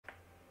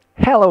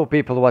Hello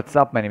people, what's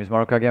up? My name is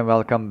Marukage and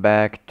welcome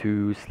back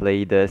to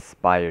Slay the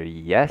Spire.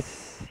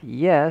 Yes,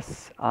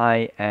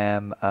 I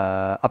am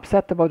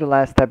upset about the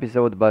last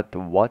episode, but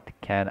what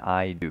can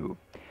I do?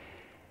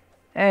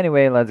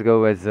 Anyway, let's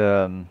go as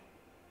the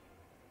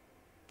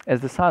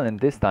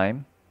silent this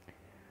time.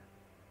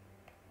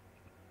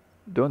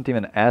 Don't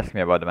even ask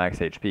me about the max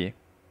HP.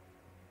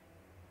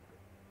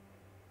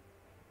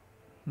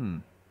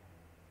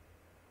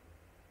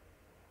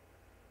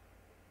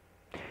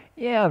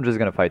 Yeah, I'm just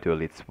gonna fight two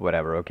elites,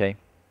 whatever, okay?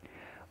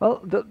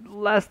 Well, the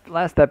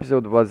last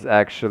episode was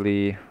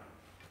actually,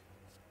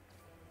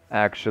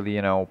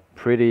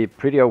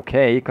 pretty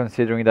okay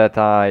considering that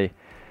I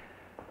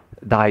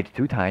died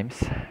two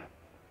times.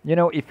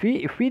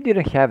 If we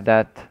didn't have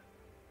that,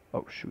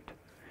 oh shoot,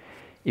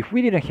 if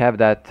we didn't have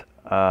that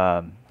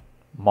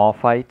mall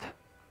fight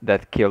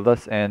that killed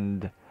us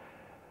and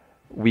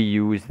we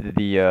used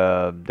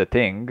the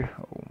thing,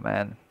 oh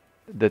man,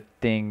 the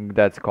thing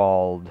that's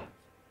called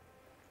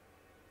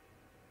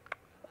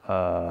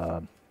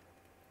uh,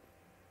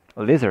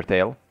 lizard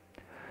tail,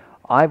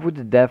 I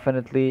would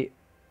definitely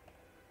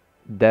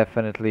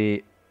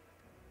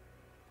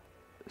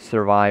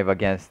survive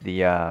against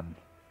the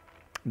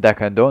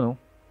Dakandonu.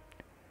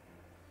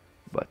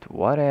 But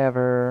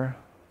whatever,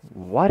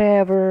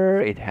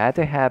 it had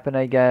to happen,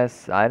 I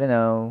guess. I don't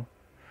know.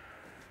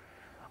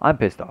 I'm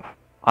pissed off.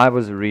 I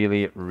was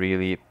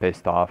really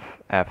pissed off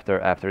after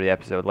the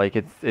episode. Like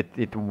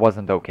it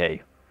wasn't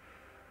okay.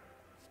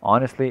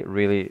 Honestly,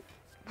 really,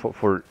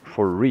 for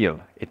real,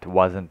 it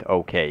wasn't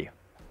okay.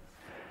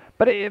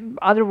 But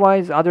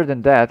otherwise, other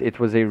than that, it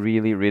was a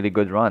really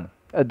good run.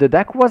 The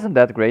deck wasn't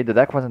that great. The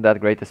deck wasn't that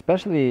great,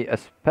 especially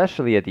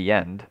at the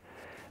end,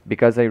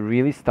 because I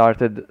really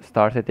started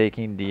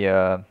taking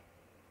the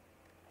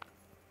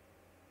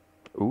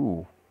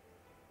ooh.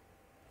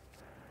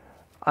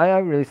 I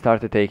really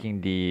started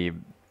taking the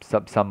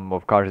some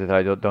of cards that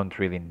I don't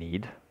really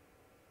need,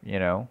 you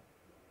know.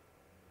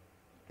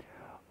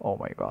 Oh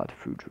my God,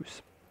 fruit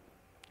juice.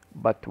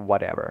 But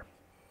whatever.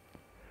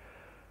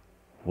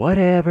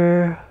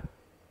 Whatever.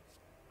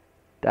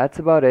 That's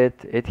about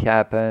it. It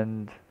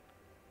happened.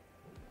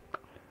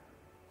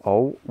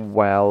 Oh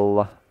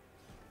well.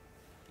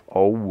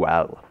 Oh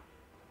well.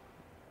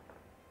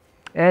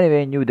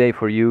 Anyway, new day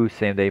for you,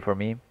 same day for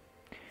me.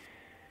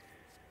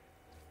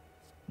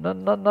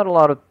 Not a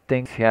lot of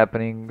things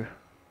happening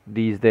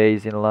these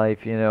days in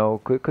life, you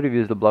know. Could have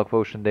used the block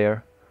potion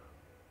there.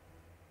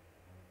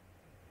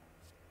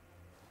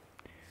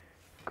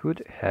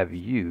 Could have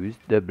used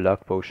the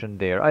block potion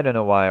there. I don't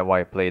know why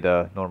I played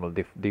a normal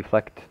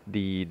deflect.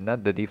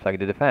 Not the deflect,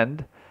 the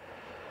defend.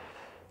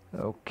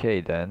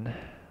 Okay then.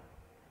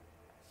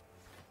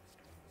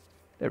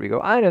 There we go.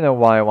 I don't know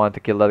why I want to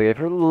kill that guy.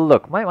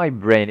 Look, my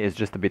brain is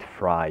just a bit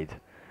fried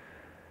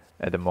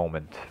at the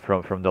moment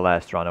from the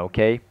last run,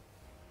 okay?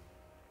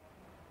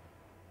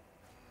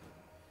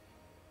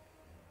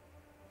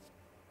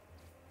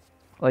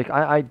 Like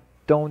I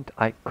don't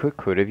I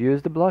could have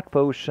used the block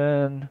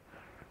potion.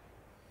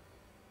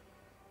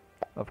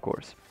 Of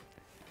course.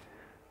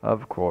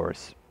 Of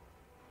course.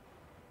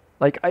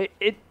 Like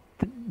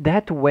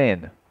that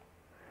win.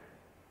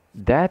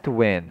 That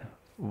win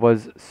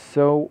was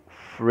so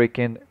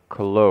freaking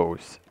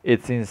close.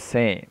 It's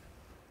insane.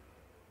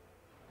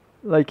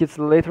 Like it's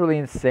literally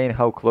insane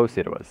how close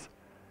it was.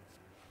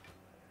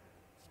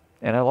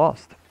 And I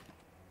lost.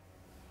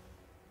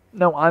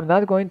 No, I'm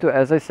not going to,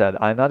 as I said,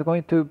 I'm not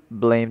going to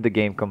blame the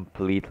game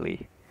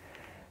completely.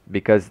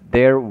 Because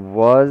there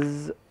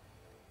was...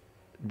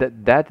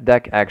 That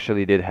deck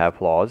actually did have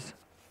flaws.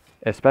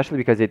 Especially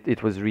because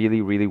it was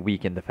really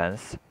weak in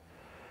defense.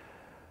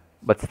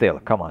 But still,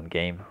 come on,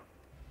 game.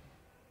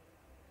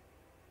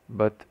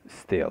 But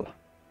still.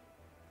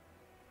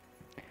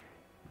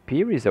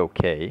 Peer is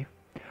okay.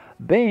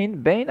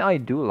 Bane I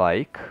do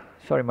like.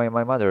 Sorry, my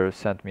mother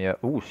sent me a...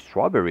 Ooh,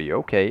 strawberry,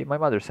 okay. My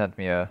mother sent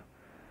me a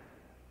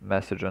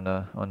message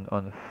on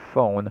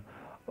phone.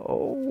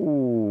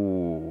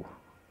 Oh,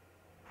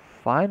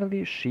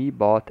 finally she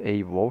bought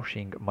a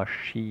washing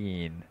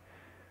machine.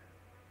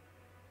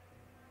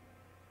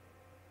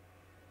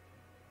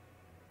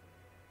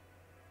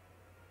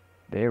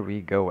 There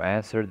we go,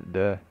 answered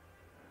the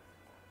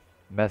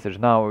message.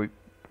 Now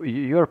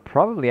you're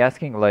probably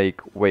asking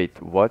like,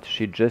 wait, what,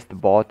 she just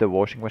bought the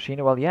washing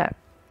machine? Well, yeah,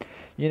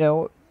 you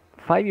know,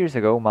 5 years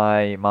ago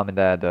my mom and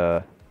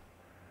dad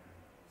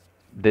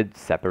did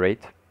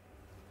separate.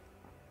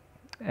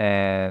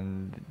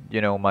 And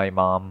my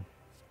mom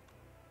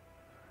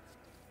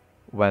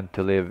went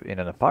to live in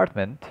an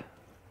apartment,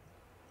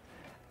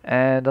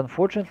 and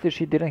unfortunately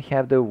she didn't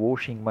have the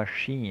washing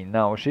machine.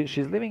 Now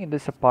she's living in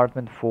this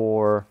apartment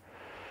for,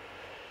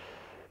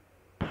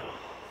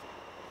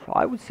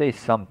 I would say,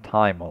 some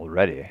time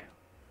already,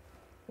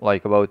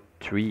 like about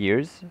 3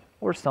 years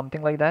or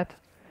something like that,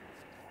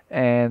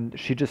 and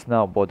she just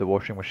now bought the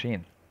washing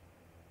machine.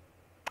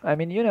 I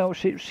mean,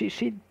 she's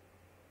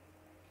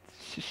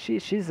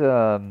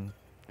how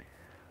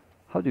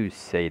do you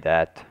say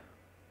that?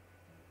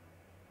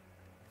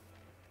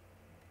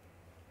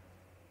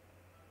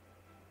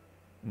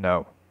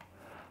 No.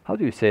 How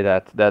do you say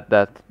that?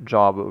 That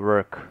job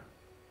work?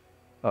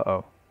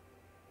 Uh-oh.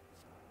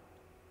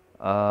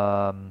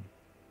 Um,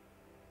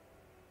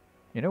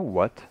 you know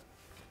what?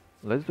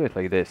 Let's do it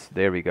like this.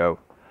 There we go.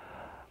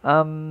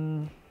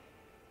 Um,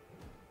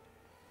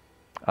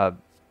 uh,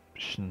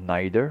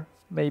 Schneider,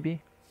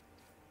 maybe?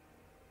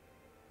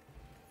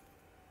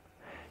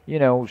 You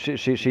know,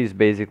 she's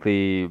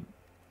basically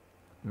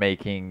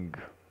making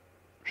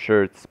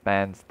shirts,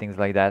 pants, things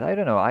like that. I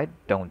don't know. I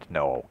don't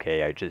know,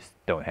 okay? I just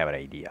don't have an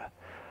idea.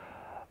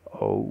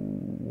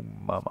 Oh,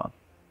 mama.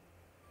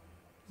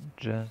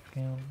 Just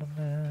kill the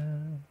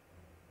man.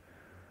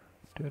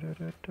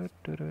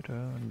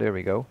 There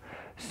we go.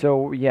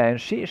 So yeah, and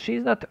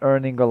she's not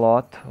earning a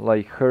lot.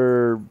 Like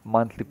her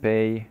monthly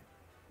pay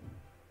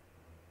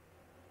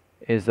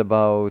is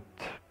about,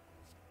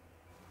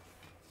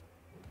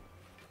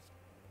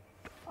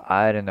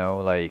 I don't know,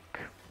 like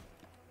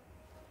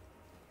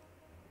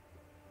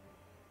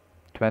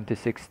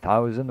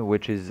 26,000,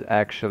 which is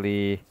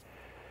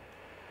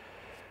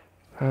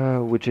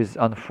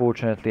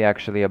unfortunately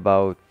actually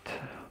about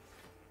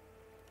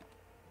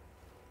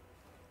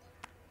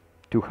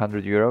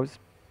 200 euros,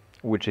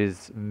 which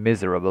is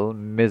miserable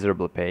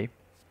pay,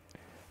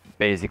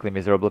 basically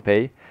miserable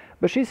pay.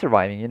 But she's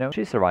surviving, you know,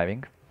 she's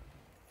surviving.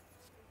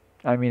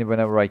 I mean,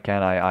 whenever I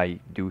can, I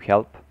do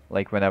help.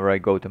 Like whenever I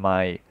go to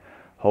my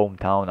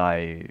hometown,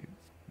 I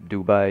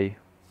do buy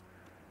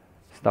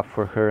stuff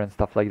for her and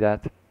stuff like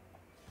that.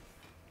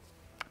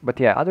 But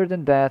yeah, other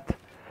than that,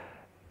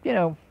 you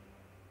know,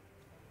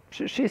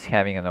 she's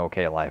having an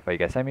okay life, I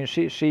guess. I mean,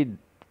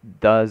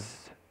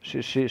 does she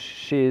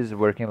is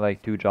working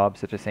like two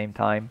jobs at the same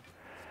time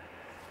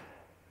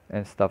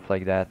and stuff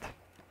like that.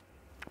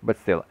 But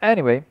still,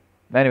 anyway,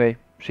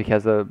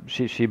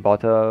 she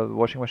bought a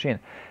washing machine.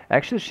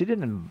 Actually, she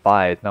didn't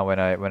buy it. Now when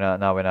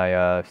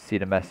I see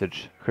the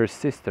message, her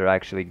sister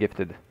actually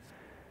gifted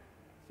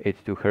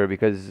it to her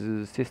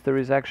because sister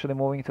is actually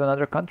moving to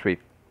another country.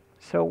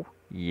 So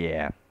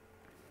yeah.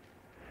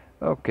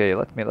 Okay,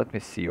 let me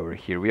see over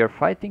here. We are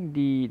fighting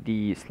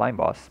the slime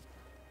boss.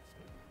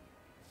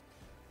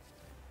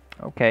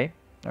 Okay,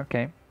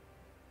 okay.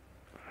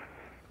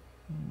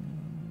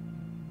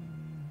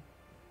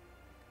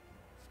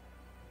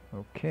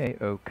 Okay,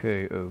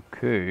 okay,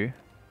 okay.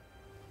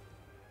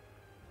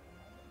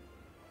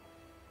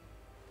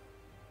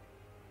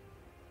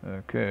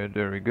 Okay,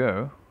 there we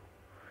go.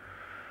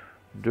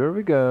 There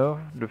we go.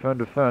 Defend,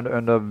 defend,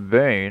 and a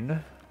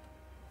vein.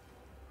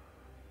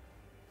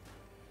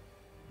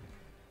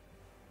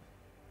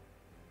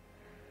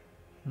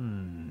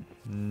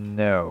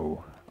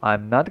 No.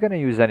 I'm not gonna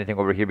use anything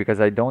over here because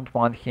I don't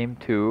want him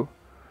to...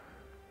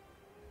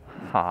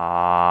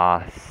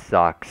 Ah,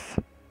 sucks.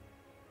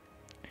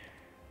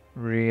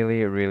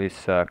 Really, really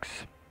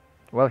sucks.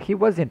 Well, he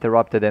was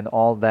interrupted and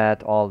all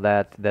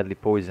that deadly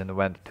poison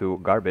went to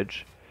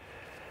garbage,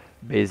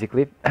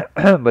 basically.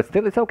 But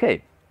still, it's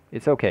okay.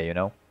 It's okay, you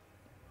know.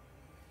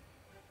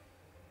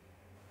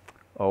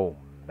 Oh,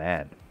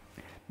 man.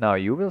 Now,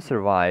 you will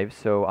survive,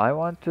 so I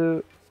want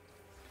to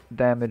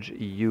damage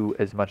you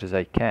as much as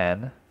I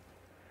can.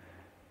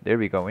 There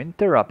we go,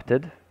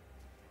 interrupted.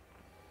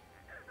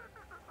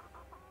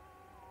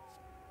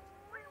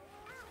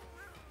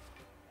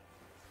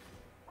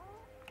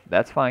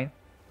 That's fine.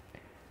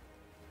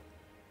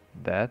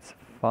 That's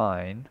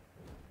fine.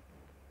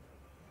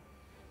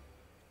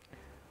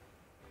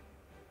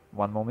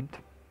 One moment.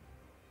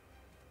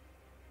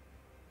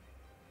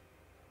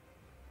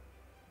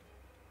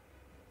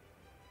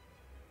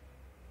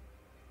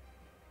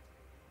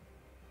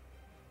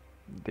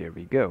 There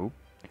we go.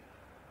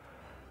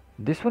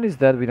 This one is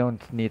dead. We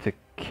don't need to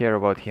care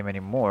about him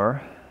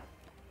anymore.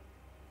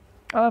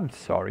 I'm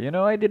sorry, you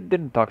know, I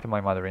didn't talk to my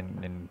mother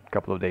in a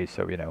couple of days,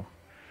 so, you know,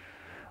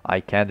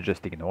 I can't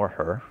just ignore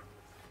her.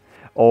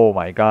 Oh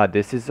my god,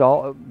 this is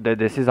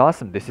this is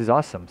awesome, this is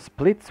awesome.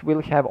 Splits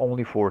will have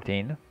only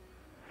 14.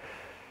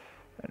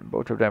 And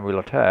both of them will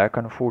attack,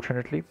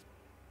 unfortunately.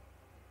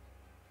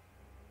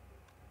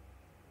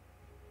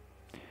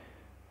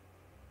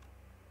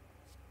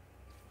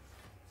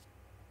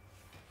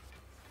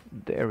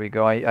 There we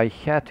go, I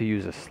had to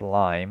use a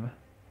slime.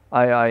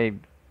 I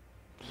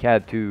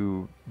had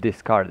to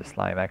discard the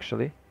slime,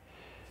 actually.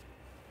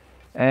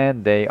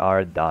 And they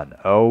are done.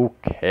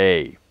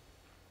 Okay.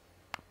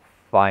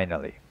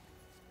 Finally.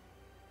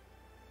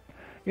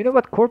 You know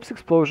what, Corpse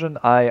Explosion,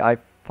 I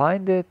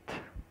find it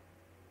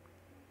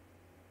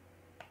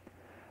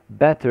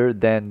better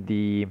than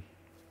the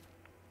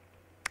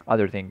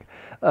other thing.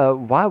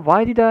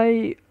 Why did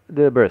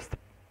the burst?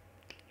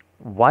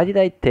 Why did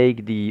I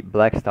take the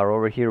Black Star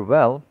over here?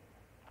 Well,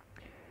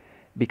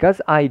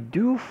 because I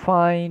do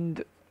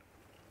find,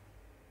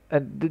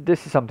 and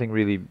this is something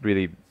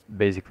really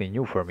basically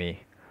new for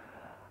me.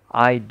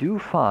 I do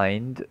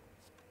find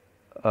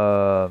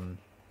wow,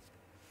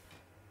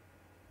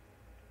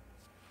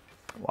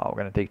 we're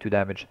gonna take 2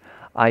 damage.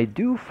 I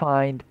do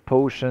find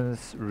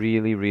potions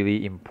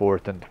really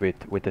important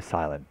with the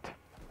silent.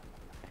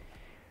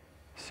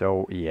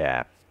 So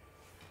yeah,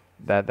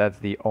 That's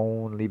the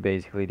only,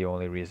 basically the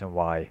only reason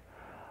why.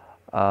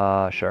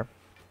 Sure.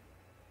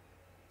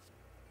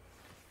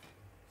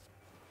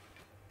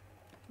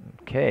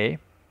 Okay.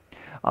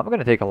 I'm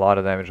gonna take a lot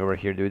of damage over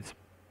here, dudes.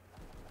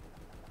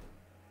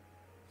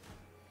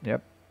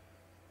 Yep.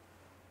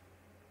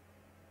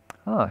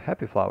 Ah,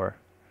 happy flower.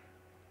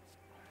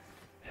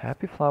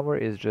 Happy flower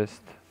is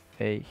just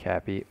a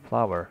happy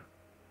flower.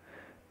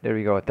 There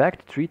we go.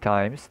 Attacked 3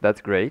 times.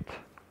 That's great.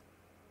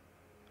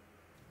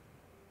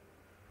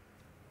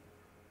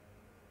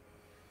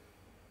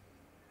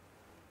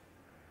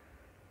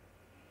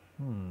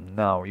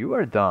 Now you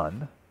are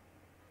done.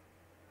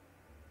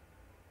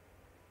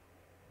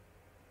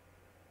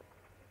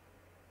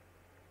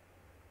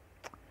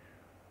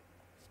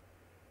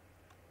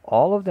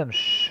 All of them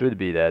should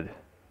be dead.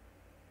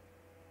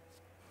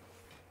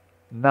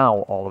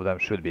 Now all of them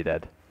should be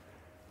dead.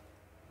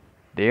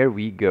 There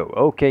we go.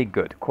 Okay,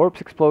 good.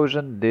 Corpse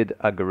explosion did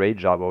a great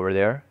job over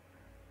there.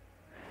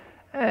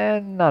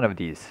 And none of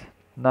these.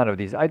 None of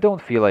these. I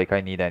don't feel like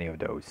I need any of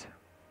those.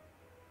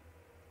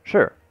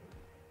 Sure.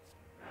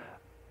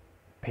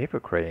 Paper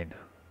crane.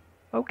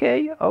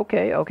 Okay,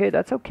 okay, okay,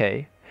 that's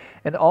okay.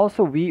 And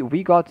also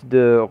we got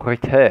the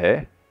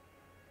roguelite.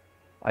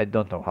 I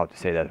don't know how to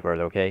say that word,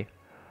 okay?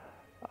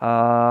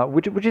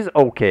 Which is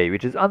okay,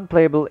 which is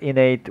unplayable,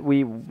 innate.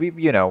 We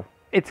you know,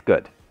 it's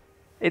good.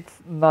 It's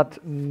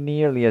not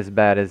nearly as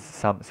bad as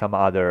some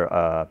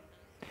other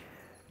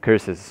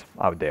curses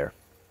out there.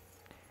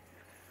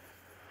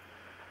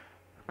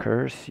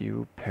 Curse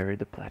you, parry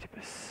the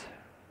platypus.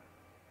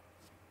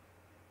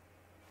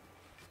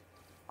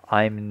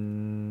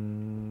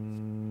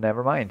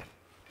 Never mind.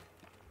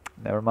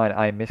 Never mind.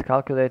 I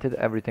miscalculated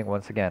everything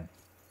once again.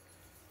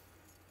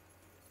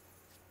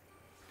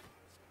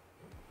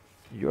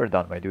 You're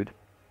done, my dude.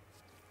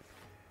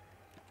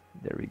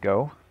 There we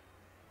go.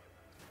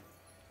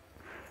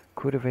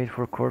 Could have waited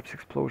for corpse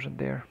explosion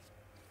there.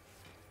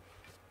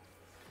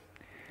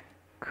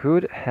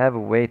 Could have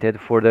waited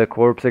for the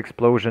corpse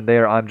explosion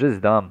there. I'm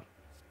just dumb.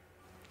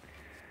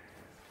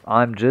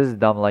 I'm just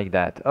dumb like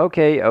that.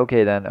 Okay,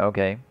 okay then,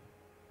 okay.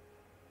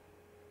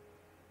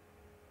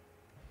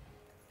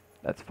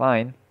 That's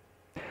fine.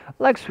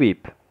 Leg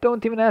sweep.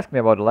 Don't even ask me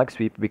about the leg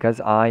sweep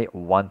because I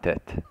want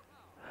it.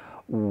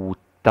 Ooh,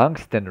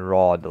 tungsten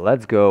rod.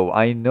 Let's go.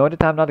 I know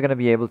that I'm not gonna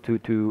be able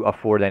to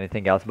afford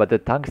anything else, but the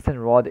tungsten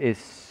rod is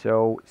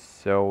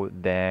so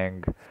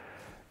dang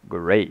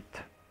great.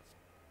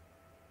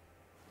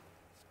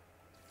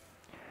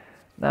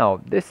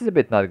 Now, this is a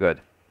bit not good.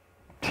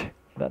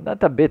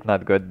 Not a bit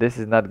not good. This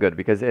is not good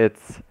because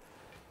it's,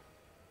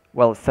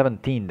 well,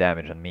 17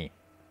 damage on me.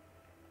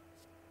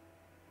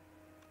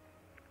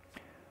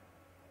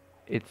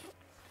 It's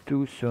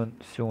too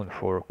soon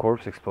for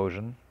corpse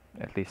explosion,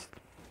 at least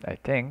I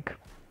think.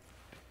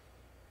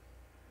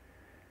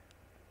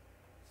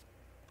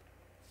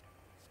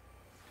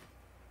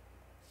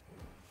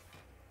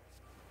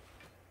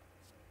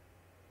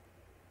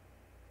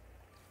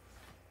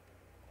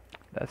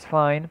 That's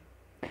fine.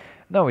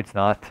 No, it's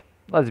not.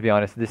 Let's be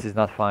honest, this is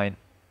not fine.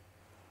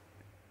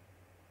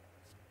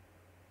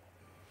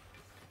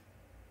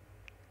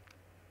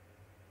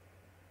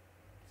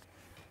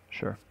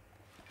 Sure.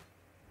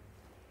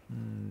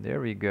 There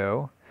we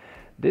go.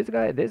 This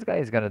guy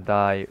is gonna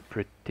die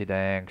pretty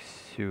dang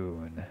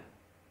soon.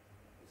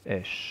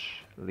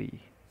 Ishly.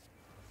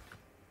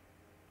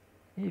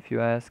 If you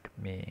ask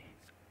me.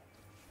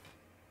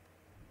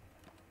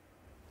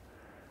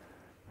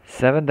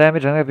 7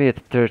 damage, I'm gonna be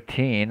at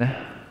 13.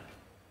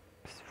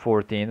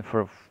 14,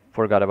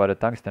 forgot about a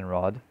tungsten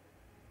rod.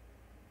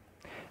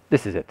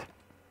 This is it.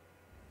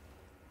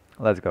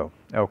 Let's go.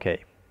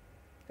 Okay.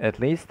 At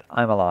least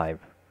I'm alive.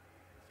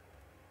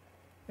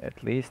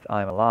 At least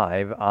I'm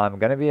alive. I'm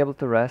gonna be able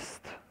to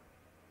rest.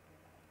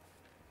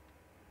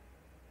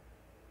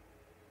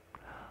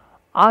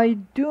 I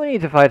do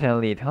need to fight an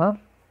elite, huh?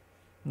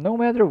 No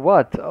matter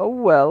what. Oh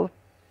well.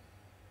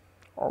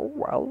 Oh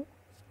well.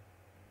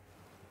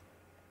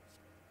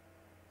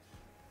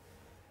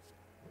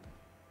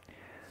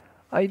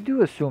 I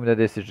do assume that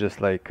this is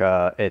just like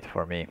it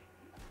for me,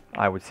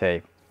 I would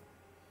say.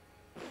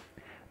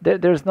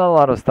 There's not a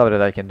lot of stuff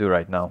that I can do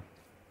right now,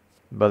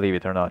 believe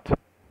it or not.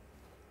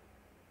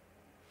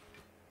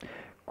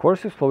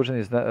 Course explosion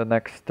is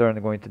next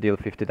turn going to deal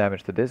 50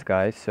 damage to this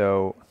guy,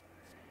 so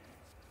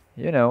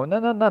you know,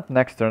 not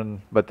next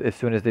turn, but as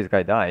soon as this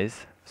guy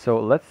dies. So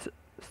let's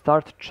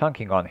start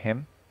chunking on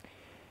him.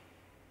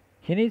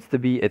 He needs to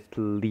be at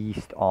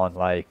least on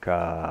like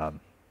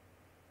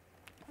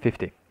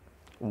 50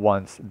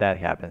 once that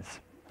happens,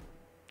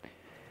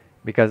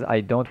 because I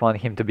don't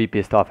want him to be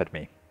pissed off at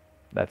me.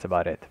 That's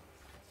about it.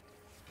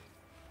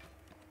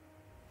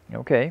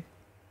 Okay.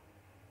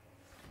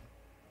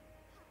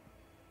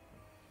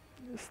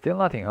 Still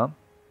nothing, huh?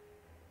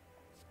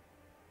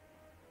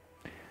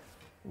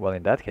 Well,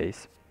 in that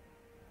case,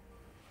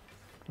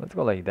 let's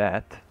go like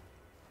that.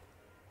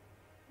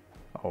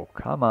 Oh,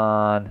 come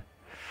on.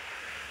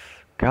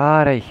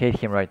 God, I hate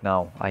him right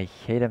now. I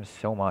hate him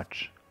so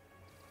much.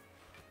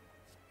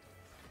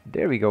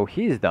 There we go,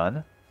 he's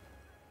done.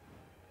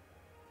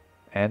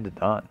 And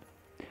done.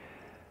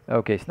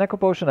 Okay, Snecko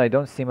Potion, I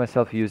don't see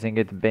myself using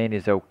it. Bane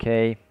is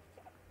okay.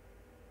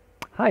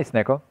 Hi,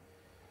 Snecko.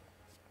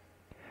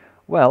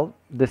 Well,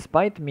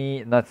 despite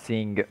me not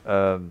seeing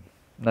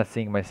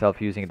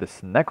myself using the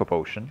Snecko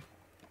Potion,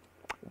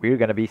 we're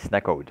gonna be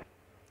Sneckoed.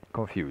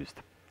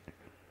 Confused.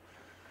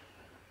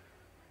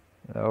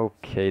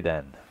 Okay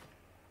then.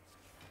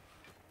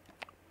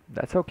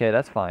 That's okay,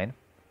 that's fine.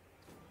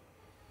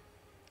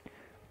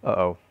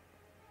 Uh-oh.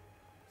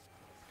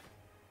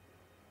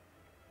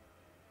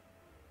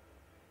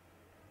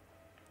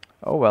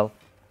 Oh well.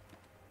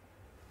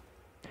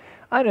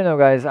 I don't know,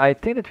 guys. I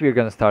think that we're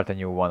gonna start a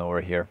new one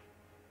over here.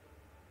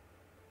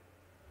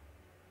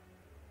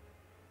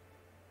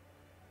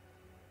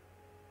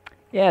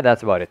 Yeah,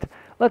 that's about it.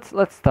 Let's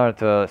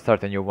start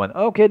a new one.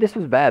 Okay, this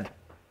was bad.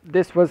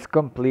 This was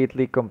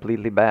completely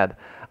bad.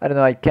 I don't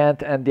know. I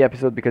can't end the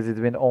episode because it's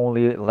been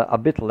only a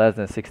bit less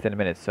than 16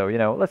 minutes. So you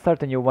know, let's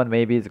start a new one.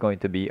 Maybe it's going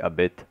to be a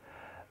bit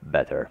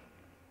better.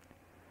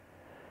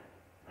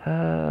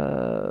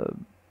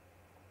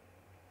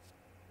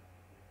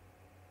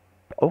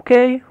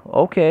 Okay,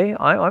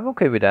 I'm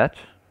okay with that.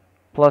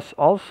 Plus,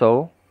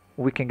 also,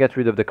 we can get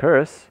rid of the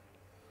curse,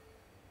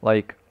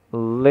 like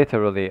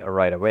literally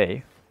right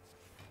away.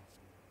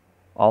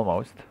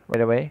 Almost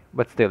right away,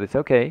 but still, it's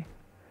okay.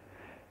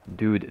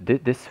 Dude,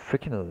 this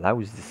freaking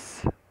allows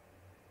this.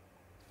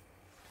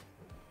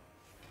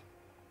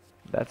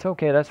 That's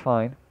okay, that's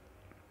fine.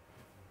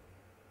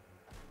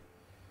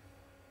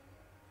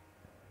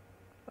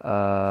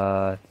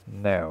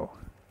 No.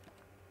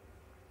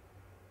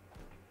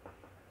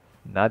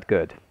 Not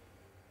good.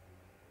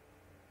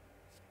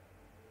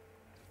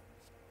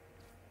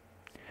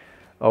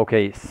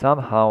 Okay,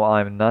 somehow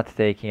I'm not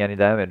taking any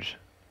damage.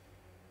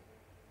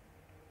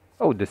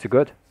 Oh, this is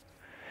good.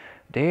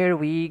 There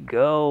we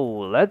go.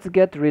 Let's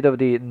get rid of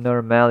the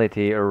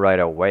normality right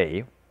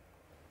away.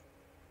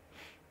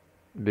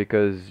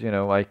 Because, you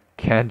know, I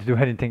can't do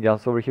anything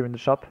else over here in the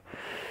shop.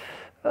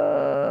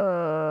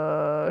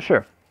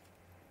 Sure.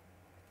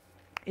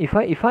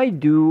 If I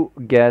do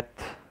get...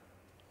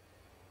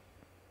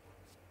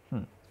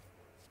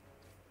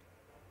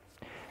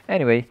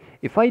 Anyway,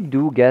 if I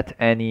do get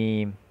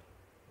any...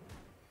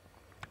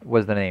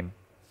 What's the name?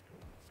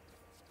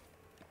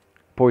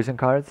 Poison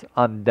cards,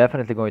 I'm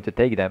definitely going to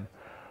take them.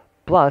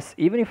 Plus,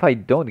 even if I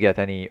don't get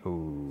any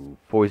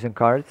poison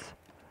cards,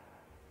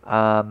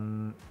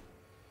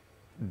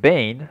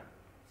 Bane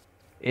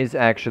is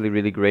actually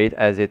really great,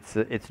 as it's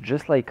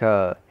just like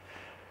a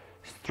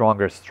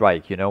stronger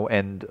strike, you know.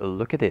 And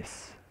look at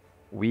this,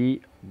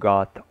 we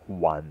got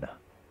one.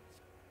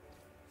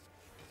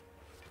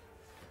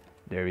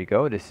 There we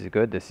go. This is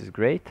good. This is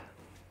great.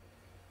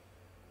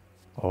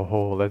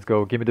 Oh, let's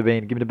go. Give me the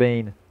Bane. Give me the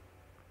Bane.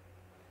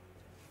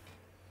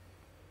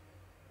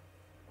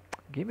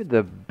 Give me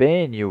the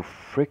Bane, you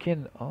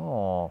freaking...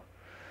 Oh.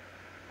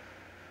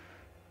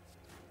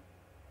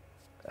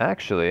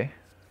 Actually,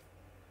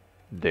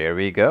 there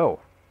we go.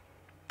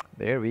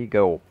 There we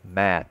go.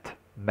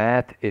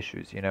 Math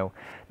issues, you know.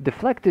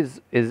 Deflect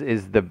is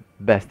the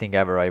best thing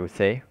ever, I would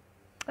say.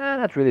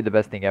 Not really the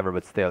best thing ever,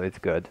 but still, it's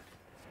good.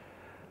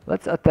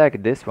 Let's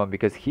attack this one,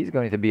 because he's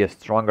going to be a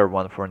stronger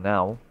one for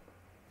now.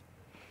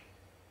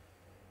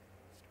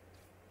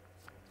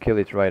 Kill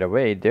it right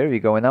away. There we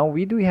go. And now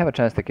we do have a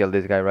chance to kill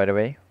this guy right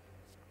away.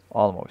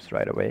 Almost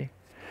right away.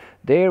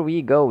 There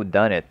we go.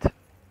 Done it.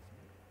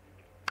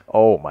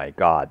 Oh my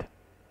god.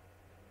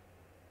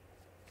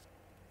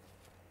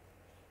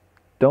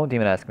 Don't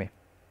even ask me.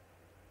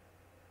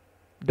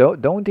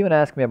 Don't even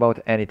ask me about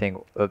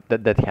anything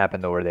that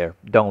happened over there.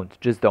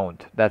 Just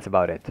don't. That's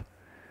about it.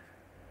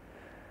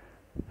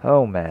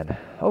 Oh man.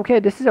 Okay,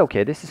 this is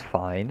okay. This is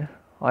fine,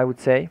 I would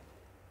say.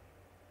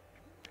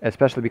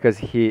 Especially because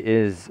he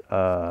is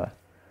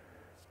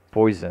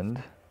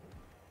poisoned.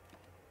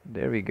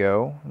 There we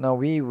go. Now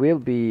we will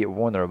be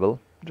vulnerable,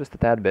 just a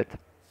tad bit.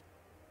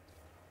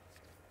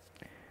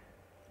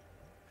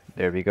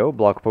 There we go.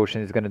 Block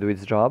Potion is gonna do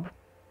its job.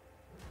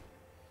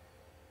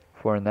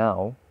 For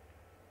now.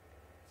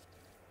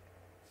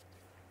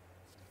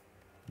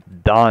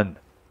 Done.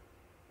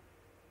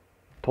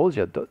 Told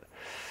you.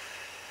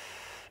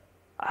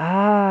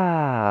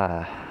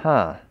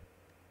 Huh.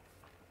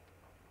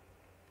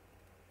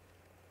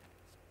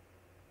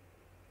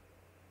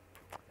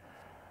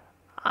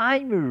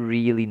 I'm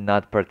really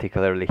not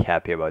particularly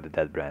happy about the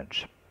Dead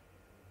Branch.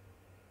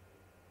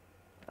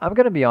 I'm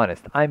gonna be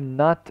honest, I'm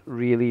not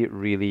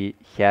really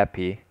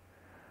happy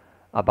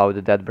about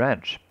the Dead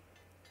Branch.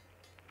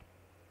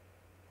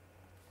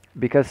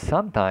 Because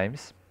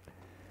sometimes...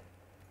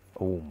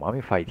 Oh,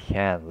 Mummified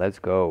Hand, let's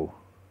go.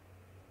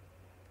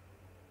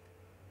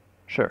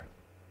 Sure.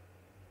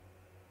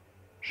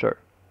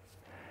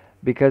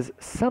 Because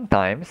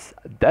sometimes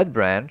Dead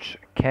Branch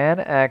can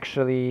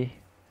actually...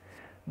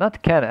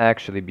 Not can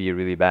actually be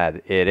really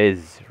bad, it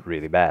is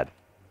really bad.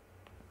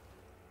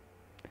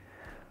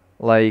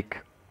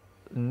 Like,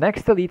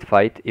 next elite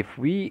fight, if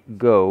we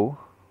go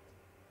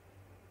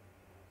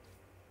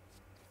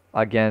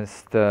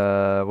against,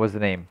 what's the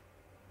name?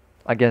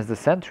 Against the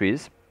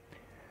sentries,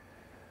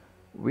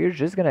 we're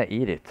just gonna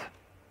eat it,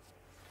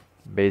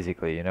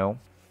 basically, you know,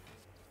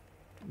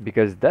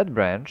 because that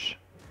branch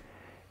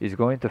is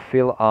going to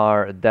fill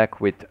our deck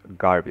with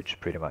garbage,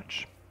 pretty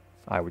much,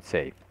 I would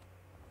say.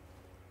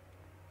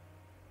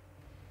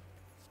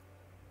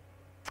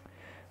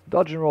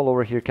 Dodge and roll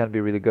over here can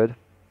be really good.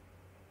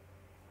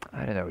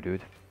 I don't know,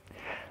 dude.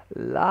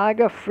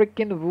 Laga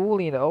freaking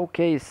Wooling.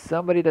 Okay,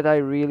 somebody that I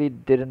really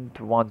didn't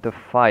want to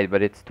fight,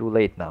 but it's too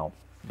late now.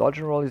 Dodge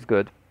and roll is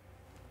good.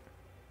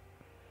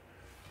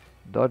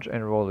 Dodge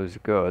and roll is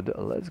good.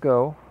 Let's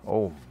go.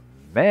 Oh,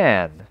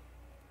 man.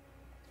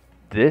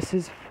 This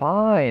is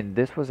fine.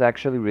 This was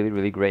actually really,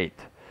 really great.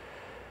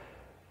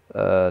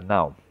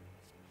 Now.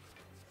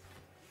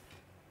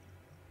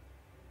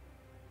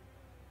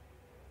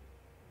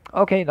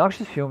 Okay,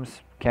 noxious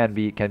fumes can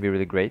be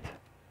really great.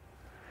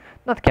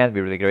 Not can be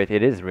really great,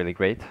 it is really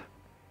great.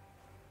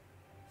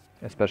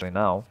 Especially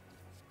now.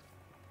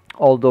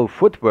 Although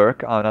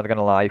footwork, I'm not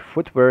gonna lie,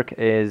 footwork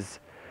is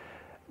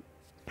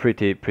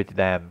pretty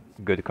damn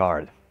good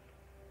card.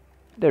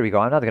 There we go.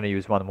 I'm not gonna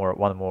use one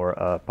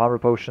more power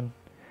potion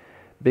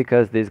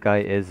because this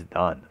guy is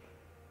done.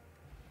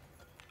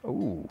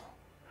 Ooh.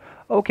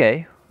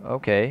 Okay,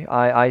 okay.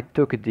 I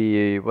took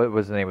the, what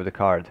was the name of the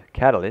card?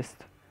 Catalyst.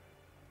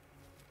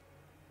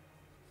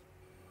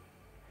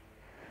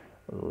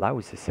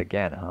 Louses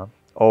again, huh?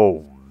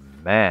 Oh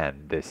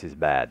man, this is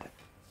bad.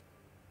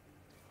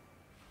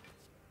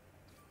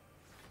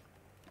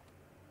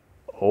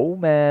 Oh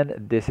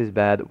man, this is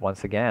bad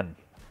once again.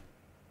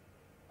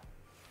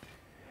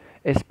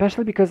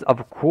 Especially because,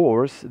 of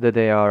course, that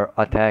they are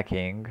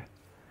attacking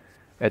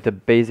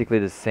at basically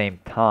the same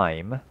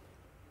time.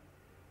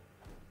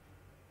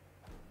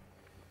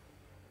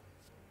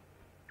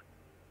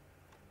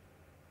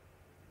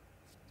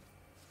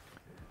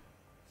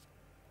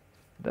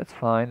 That's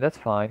fine, that's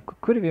fine.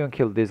 Could have even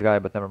killed this guy,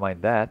 but never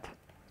mind that.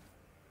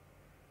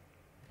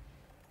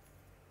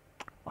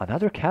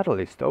 Another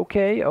catalyst.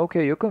 Okay,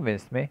 okay, you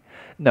convinced me.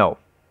 No.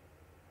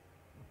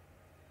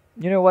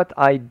 You know what?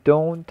 I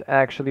don't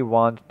actually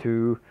want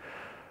to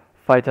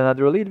fight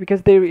another elite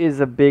because there is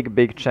a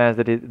big chance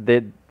that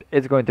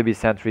it's going to be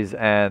sentries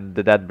and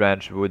that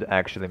branch would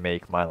actually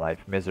make my life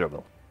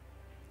miserable.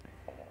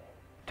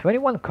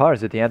 21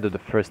 cards at the end of the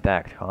first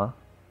act, huh?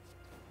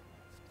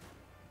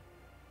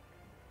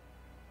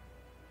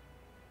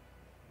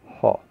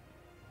 Huh.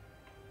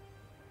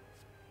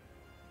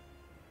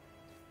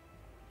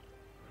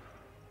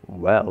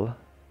 Well.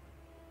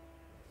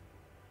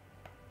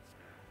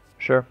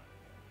 Sure.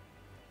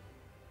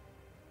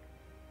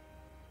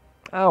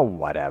 Oh,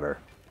 whatever.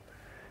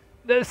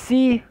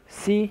 See,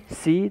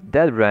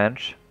 that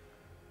branch.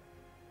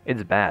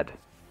 It's bad.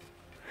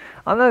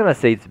 I'm not gonna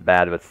say it's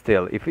bad, but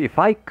still, if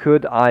I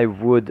could, I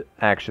would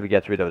actually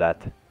get rid of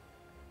that.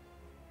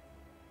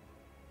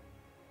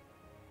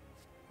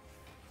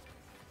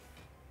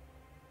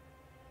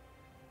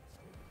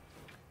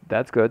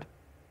 That's good.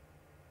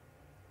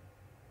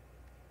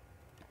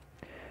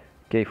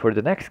 Okay, for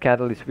the next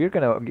catalyst, we're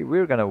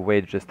gonna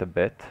wait just a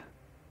bit.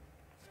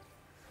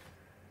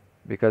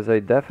 Because I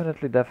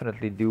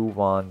definitely do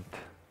want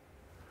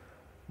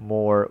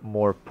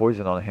more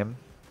poison on him.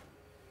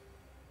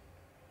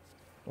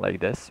 Like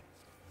this.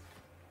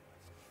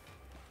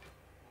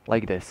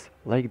 Like this.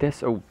 Like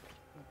this. Oh,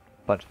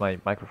 punched my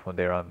microphone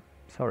there. I'm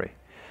sorry.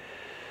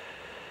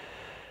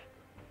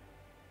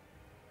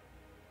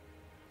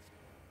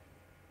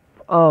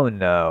 Oh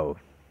no.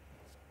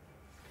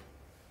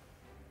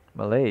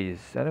 Malaise.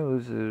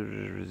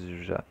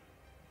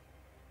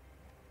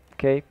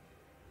 Okay.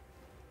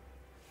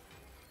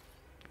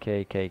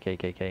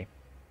 K.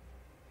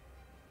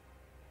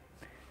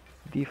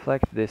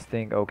 Deflect this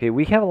thing. Okay,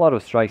 we have a lot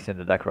of strikes in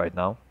the deck right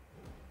now.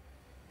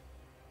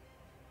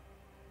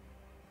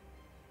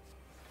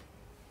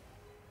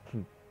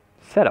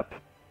 Setup.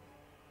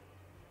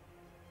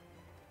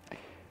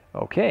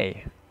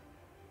 Okay.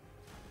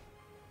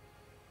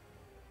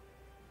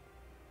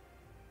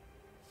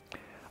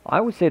 I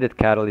would say that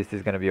Catalyst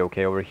is gonna be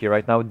okay over here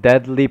right now.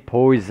 Deadly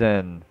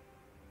Poison.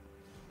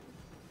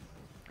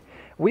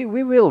 We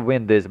will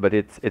win this, but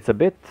it's a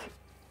bit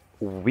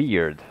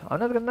weird. I'm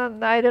not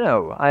gonna. I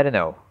don't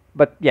know.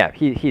 But yeah,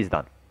 he's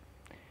done.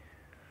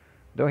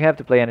 Don't have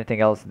to play anything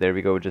else. There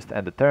we go. Just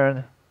end the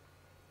turn.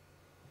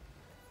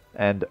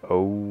 And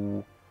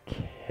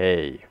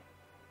okay.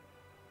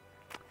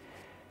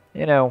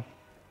 You know,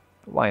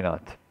 why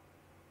not?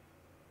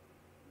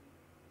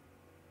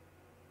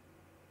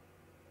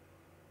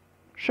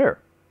 Sure.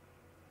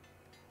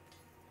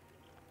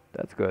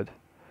 That's good.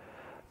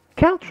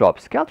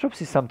 Caltrops.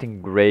 Caltrops is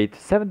something great.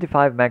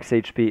 75 max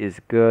HP is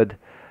good.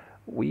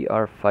 We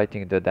are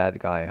fighting that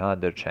guy, huh?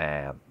 The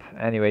champ.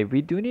 Anyway,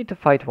 we do need to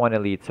fight one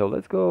elite, so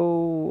let's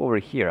go over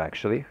here,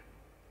 actually.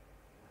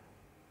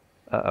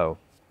 Uh-oh.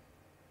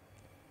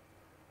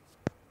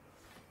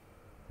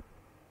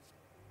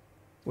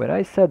 When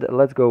I said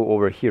let's go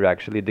over here,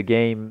 actually, the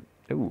game...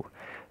 Ooh.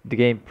 The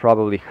game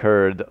probably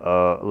heard,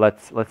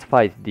 let's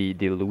fight the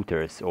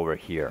looters over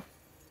here.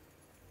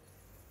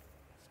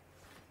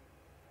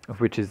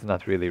 which is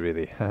not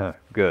really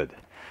good,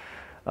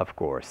 of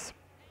course.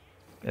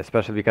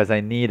 Especially because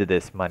I need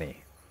this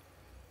money.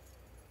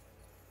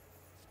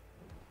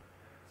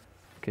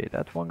 Okay,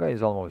 that one guy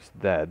is almost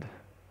dead.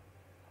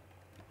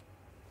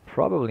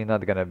 Probably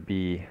not gonna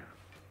be...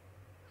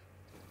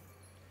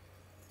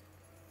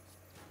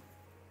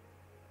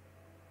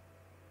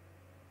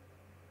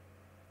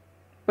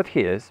 But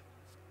he is.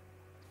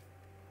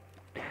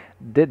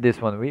 Did this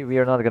one. We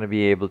are not gonna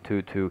be able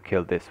to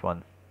kill this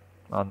one,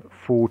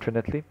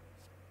 unfortunately.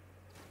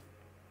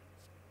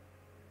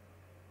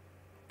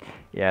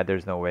 Yeah,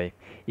 there's no way.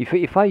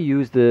 If I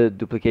use the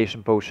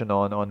duplication potion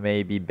on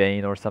maybe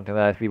Bane or something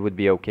like that, we would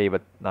be okay,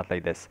 but not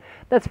like this.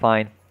 That's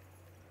fine.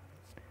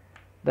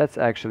 That's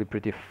actually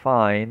pretty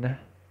fine.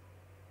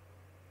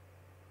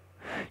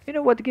 You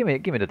know what? Give me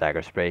the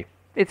dagger spray.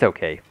 It's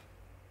okay.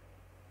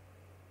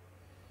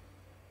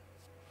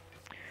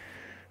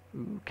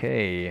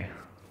 Okay.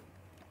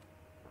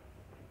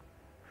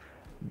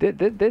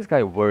 This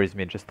guy worries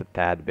me just a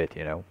tad bit,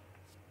 you know.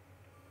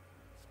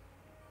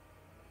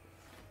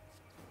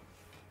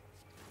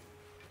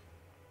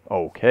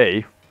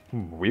 Okay.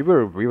 We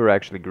were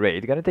actually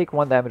great. Gonna take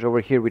 1 damage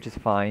over here, which is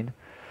fine.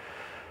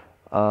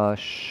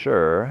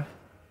 Sure.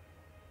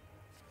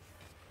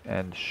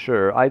 And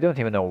sure, I don't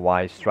even know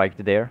why I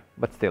striked there,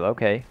 but still,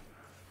 okay.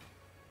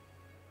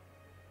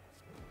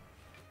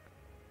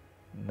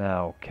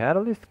 Now,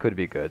 Catalyst could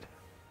be good.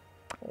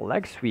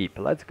 Leg sweep,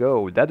 let's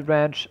go. That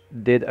branch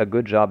did a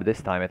good job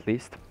this time, at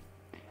least.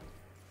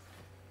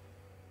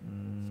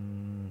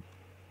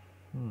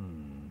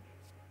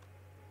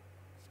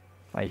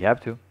 I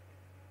have to.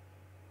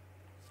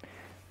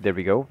 There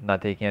we go,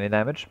 not taking any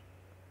damage.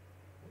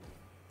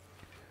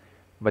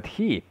 But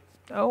he,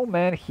 oh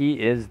man, he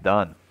is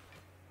done.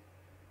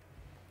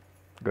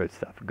 Good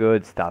stuff,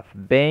 good stuff.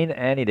 Bane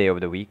any day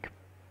of the week.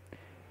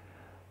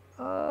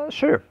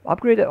 Sure,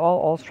 upgrade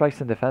all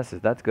strikes and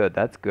defenses. That's good,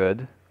 that's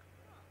good.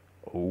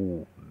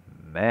 Oh,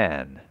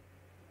 man.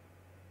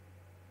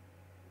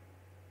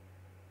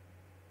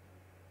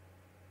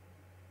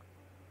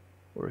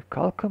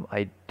 Orichalcum,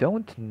 I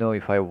don't know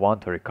if I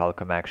want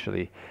Orichalcum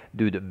actually.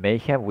 Dude,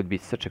 Mayhem would be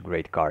such a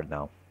great card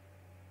now.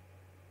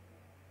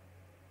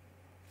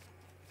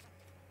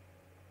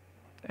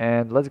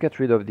 And let's get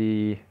rid of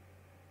the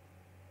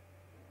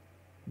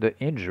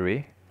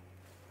injury,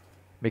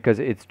 because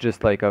it's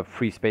just like a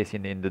free space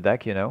in the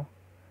deck, you know.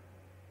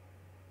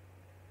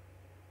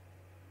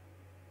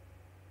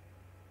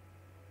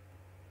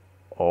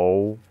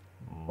 Oh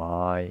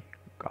my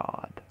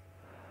god.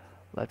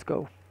 Let's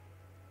go.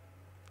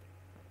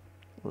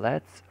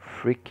 Let's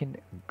freaking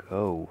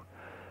go.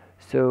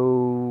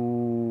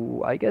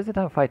 So I guess that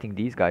I'm fighting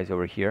these guys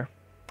over here.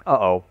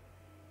 Uh-oh.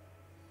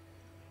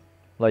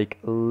 Like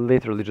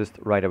literally just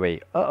right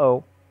away.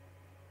 Uh-oh.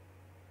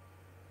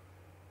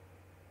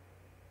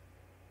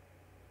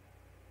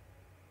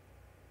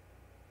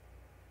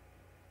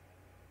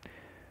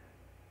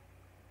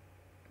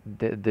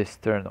 This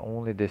turn,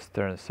 only this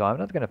turn, so I'm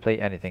not gonna play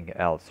anything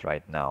else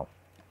right now.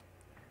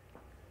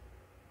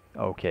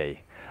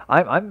 Okay,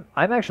 I'm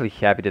actually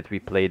happy that we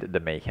played the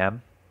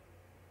Mayhem.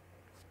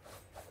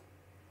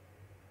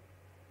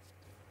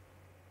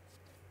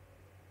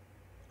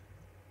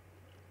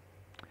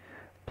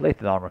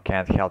 Plated armor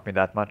can't help me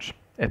that much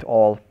at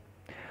all.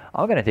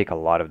 I'm gonna take a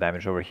lot of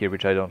damage over here,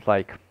 which I don't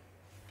like.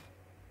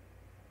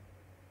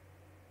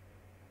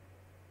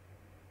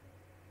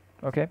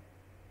 Okay.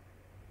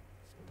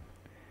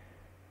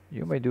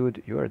 You, my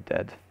dude, you are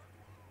dead.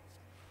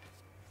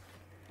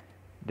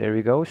 There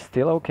we go,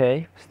 still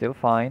okay, still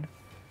fine.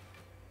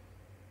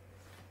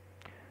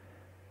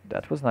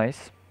 That was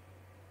nice.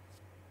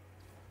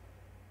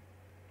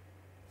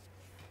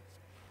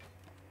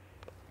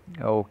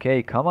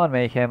 Okay, come on,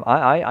 Mayhem.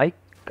 I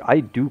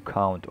do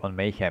count on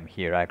Mayhem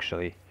here,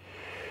 actually.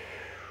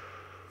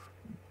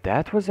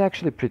 That was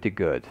actually pretty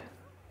good.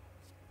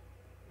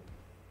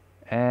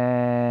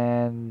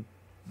 And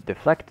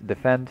deflect,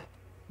 defend.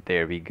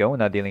 There we go,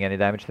 not dealing any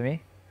damage to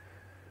me.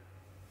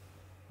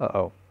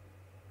 Uh-oh.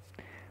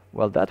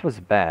 Well, that was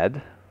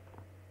bad.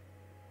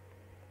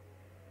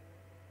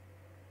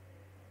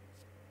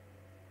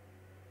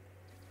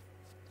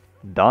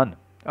 Done.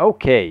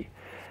 Okay.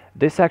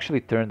 This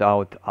actually turned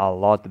out a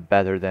lot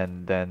better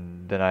than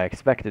I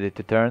expected it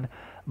to turn.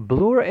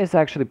 Blur is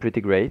actually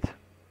pretty great.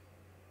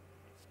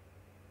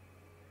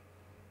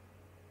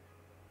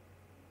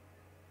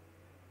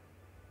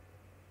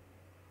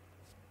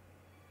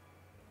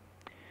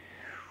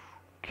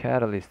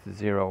 Catalyst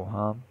 0,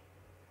 huh?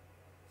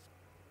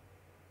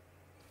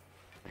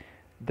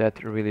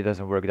 That really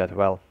doesn't work that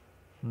well.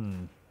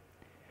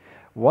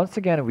 Once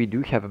again, we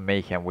do have a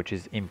Mayhem, which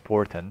is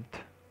important.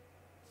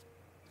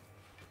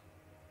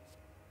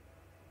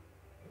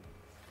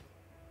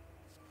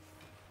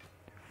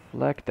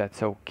 Deflect,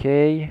 that's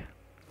okay.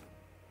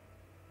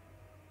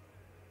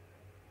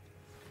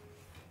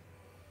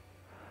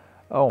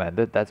 Oh man,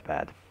 that's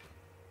bad.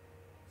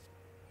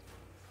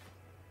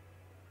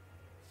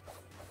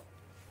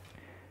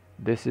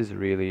 This is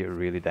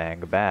really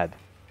dang bad.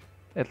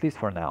 At least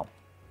for now.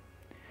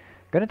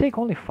 Gonna take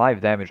only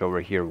 5 damage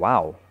over here.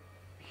 Wow.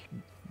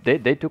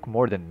 They took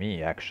more than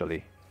me,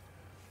 actually.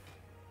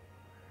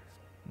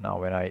 Now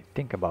when I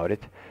think about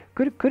it,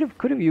 could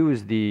have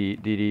used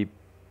the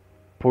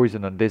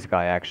poison on this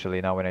guy actually.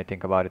 Now when I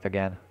think about it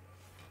again.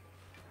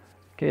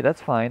 Okay,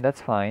 that's fine.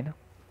 That's fine.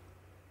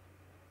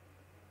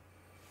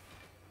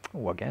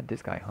 Oh, again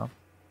this guy, huh?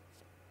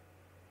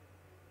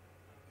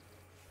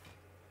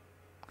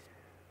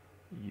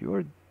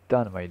 You're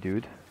done, my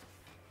dude.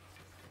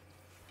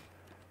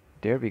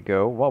 There we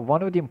go. Well,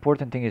 one of the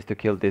important things is to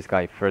kill this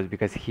guy first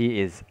because he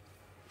is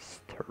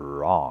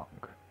strong.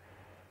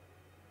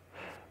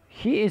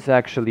 He is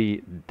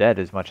actually dead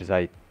as much as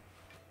I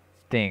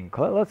think.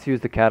 Let's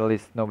use the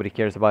catalyst. Nobody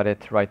cares about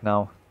it right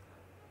now.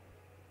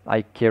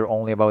 I care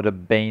only about the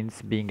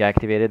Banes being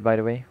activated, by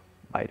the way.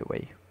 By the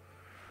way.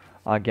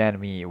 Again,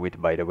 me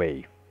with by the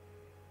way.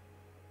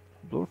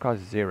 Blue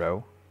cost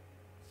 0.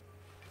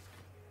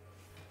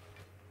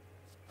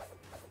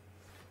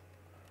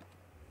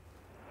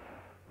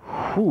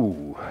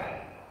 Whew.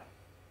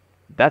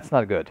 That's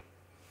not good.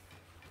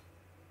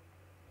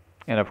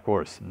 And of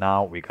course,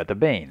 now we got the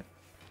Bane.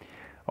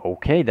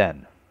 Okay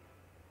then.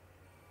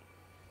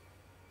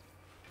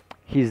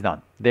 He's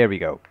done. There we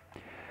go.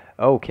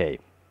 Okay.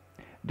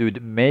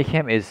 Dude,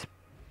 Mayhem is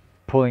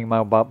pulling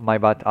my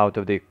butt out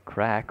of the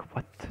crack.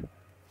 What?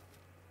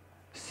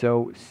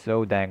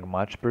 So dang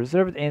much.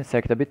 Preserved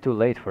insect, a bit too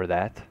late for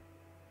that.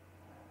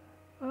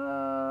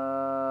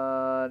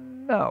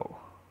 No.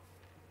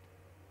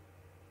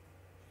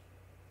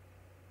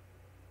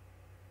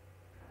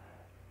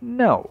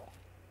 No.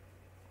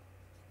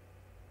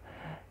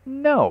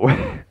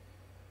 No.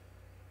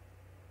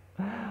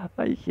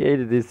 I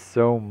hate this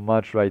so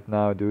much right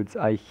now, dudes.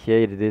 I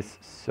hate this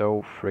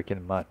so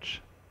freaking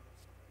much.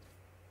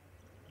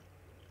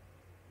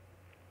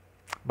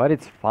 But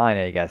it's fine,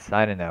 I guess.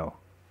 I don't know.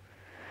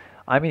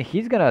 I mean,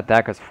 he's gonna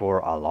attack us for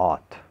a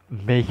lot.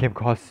 Mayhem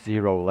cost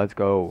 0. Let's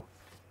go.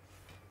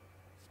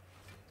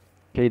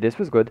 Okay, this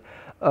was good.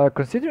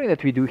 Considering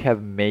that we do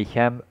have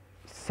Mayhem,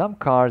 some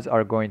cards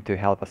are going to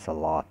help us a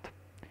lot.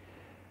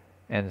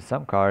 And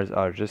some cards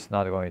are just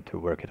not going to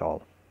work at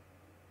all.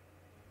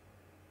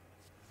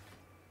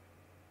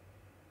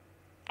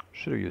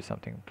 Should have used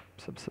something,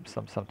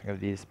 something of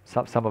these,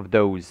 some of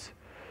those.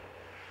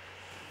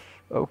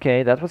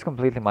 Okay, that was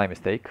completely my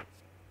mistake.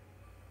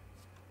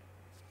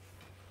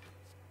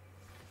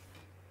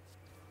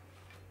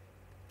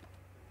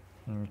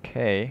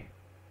 Okay.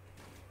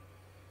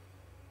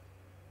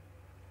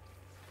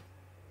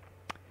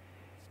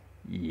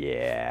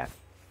 Yeah.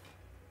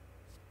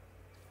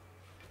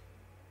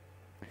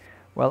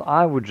 Well,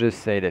 I would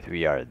just say that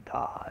we are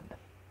done.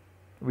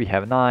 We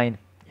have 9.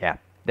 Yeah,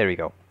 there we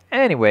go.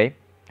 Anyway,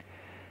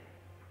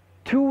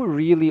 2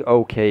 really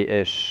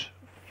okay-ish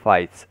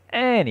fights.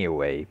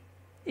 Anyway,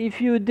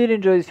 if you did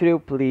enjoy this video,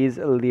 please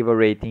leave a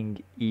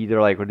rating, either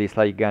like or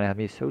dislike, gonna help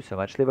me so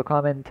much. Leave a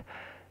comment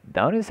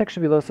down in the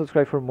section below,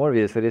 subscribe for more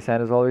videos like this,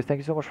 and as always, thank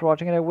you so much for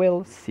watching, and I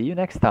will see you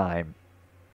next time.